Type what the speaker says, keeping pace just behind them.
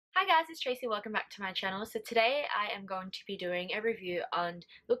Hi guys, it's Tracy. Welcome back to my channel. So today I am going to be doing a review on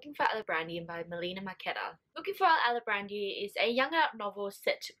Looking for Alibrandi by Melina Marchetta. Looking for Alibrandi is a young adult novel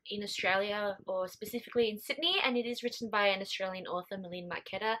set in Australia, or specifically in Sydney, and it is written by an Australian author, Melina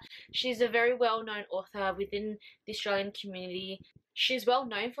Marchetta. She's a very well-known author within the Australian community. She's well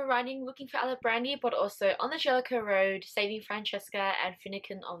known for writing Looking for Alibrandi, but also On the Jellicoe Road, Saving Francesca, and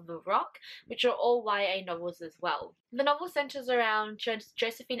Finnegan of the Rock, which are all YA novels as well. The novel centers around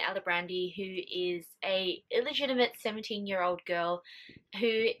Josephine Alibrandi, who is a illegitimate 17-year-old girl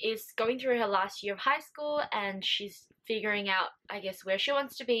who is going through her last year of high school, and she's figuring out, I guess, where she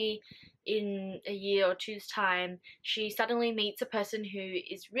wants to be in a year or two's time. She suddenly meets a person who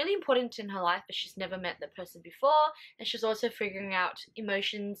is really important in her life, but she's never met that person before, and she's also figuring out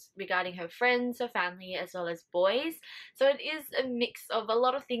emotions regarding her friends, her family, as well as boys. So it is a mix of a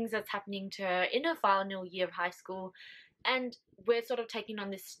lot of things that's happening to her in her final year of high school, and we're sort of taking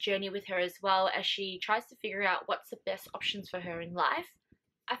on this journey with her as well as she tries to figure out what's the best options for her in life.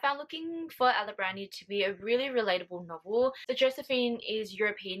 I found Looking for Alibrandi to be a really relatable novel. So Josephine is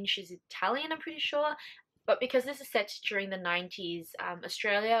European, she's Italian I'm pretty sure, but because this is set during the 90s,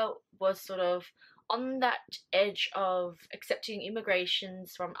 Australia was sort of on that edge of accepting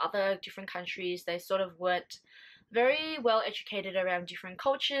immigrations from other different countries. They sort of weren't very well educated around different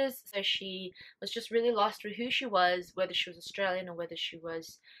cultures, so she was just really lost with who she was, whether she was Australian or whether she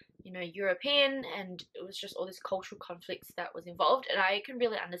was, you know, European, and it was just all this cultural conflicts that was involved, and I can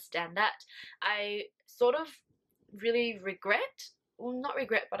really understand that. I sort of really regret, well, not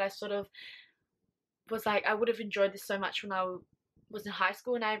regret, but I sort of was like, I would have enjoyed this so much when I was in high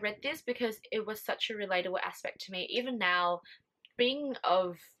school and I read this, because it was such a relatable aspect to me. Even now, being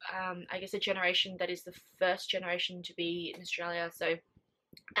of I guess a generation that is the first generation to be in Australia, so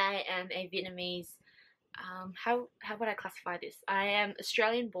I am a Vietnamese, how would I classify this? I am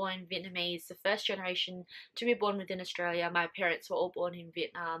Australian born Vietnamese, the first generation to be born within Australia. My parents were all born in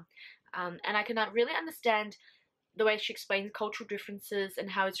Vietnam, and I cannot really understand the way she explains cultural differences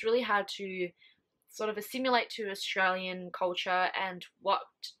and how it's really hard to sort of assimilate to Australian culture and what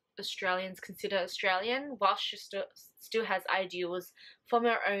Australians consider Australian, whilst she still has ideals from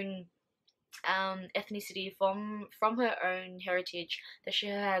her own ethnicity, from her own heritage that she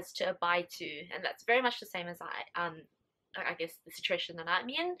has to abide to, and that's very much the same as I guess the situation that I'm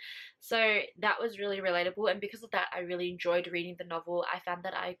in. So that was really relatable, and because of that I really enjoyed reading the novel. I found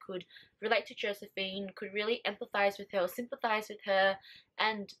that I could relate to Josephine, could really empathize with her, sympathize with her,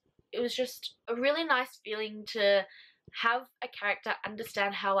 and it was just a really nice feeling to have a character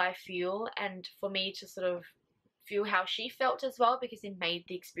understand how I feel, and for me to sort of feel how she felt as well, because it made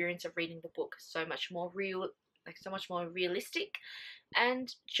the experience of reading the book so much more real, like so much more realistic,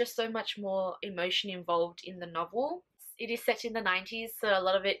 and just so much more emotion involved in the novel. It is set in the 90s, so a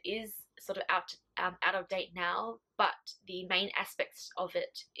lot of it is sort of out of date now, but the main aspects of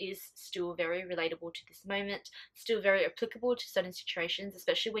it is still very relatable to this moment, still very applicable to certain situations,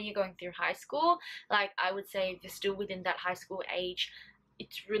 especially when you're going through high school. Like, I would say if you're still within that high school age,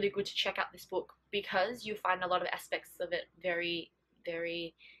 it's really good to check out this book, because you find a lot of aspects of it very,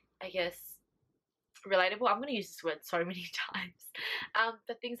 very, I guess, relatable. I'm going to use this word so many times,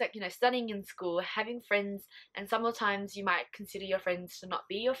 but things like, you know, studying in school, having friends, and sometimes you might consider your friends to not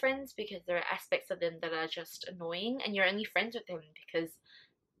be your friends because there are aspects of them that are just annoying, and you're only friends with them because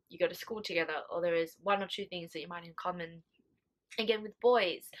you go to school together, or there is one or two things that you might in common. Again, with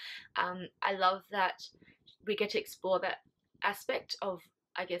boys, I love that we get to explore that aspect of,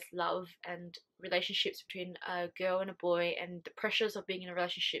 I guess, love and relationships between a girl and a boy, and the pressures of being in a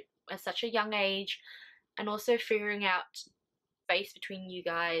relationship at such a young age, and also figuring out space between you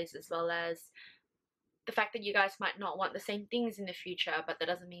guys, as well as the fact that you guys might not want the same things in the future, but that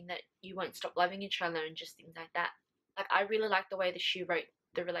doesn't mean that you won't stop loving each other, and just things like that. Like, I really like the way that she wrote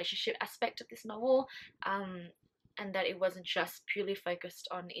the relationship aspect of this novel, and that it wasn't just purely focused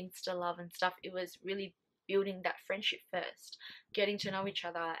on insta love and stuff. It was really building that friendship first, getting to know each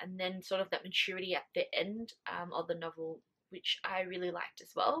other, and then sort of that maturity at the end of the novel, which I really liked as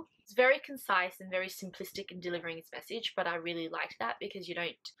well. It's very concise and very simplistic in delivering its message, but I really liked that, because you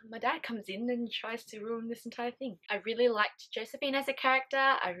don't... My dad comes in and tries to ruin this entire thing. I really liked Josephine as a character,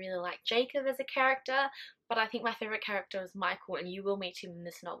 I really liked Jacob as a character, but I think my favourite character is Michael, and you will meet him in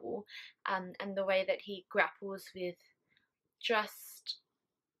this novel, and the way that he grapples with just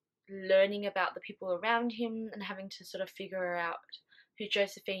learning about the people around him and having to sort of figure out who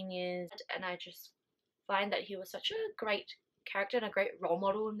Josephine is. And I just find that he was such a great character and a great role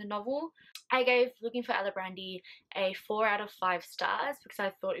model in the novel. I gave Looking for Alibrandi a 4 out of 5 stars because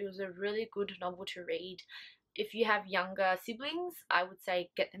I thought it was a really good novel to read. if you have younger siblings, I would say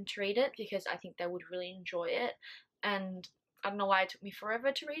get them to read it because I think they would really enjoy it. And I don't know why it took me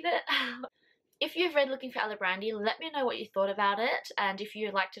forever to read it. If you've read Looking for Alibrandi, let me know what you thought about it, and if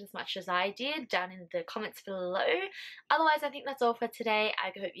you liked it as much as I did, down in the comments below. Otherwise, I think that's all for today. I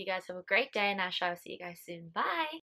hope you guys have a great day, and I shall see you guys soon. Bye!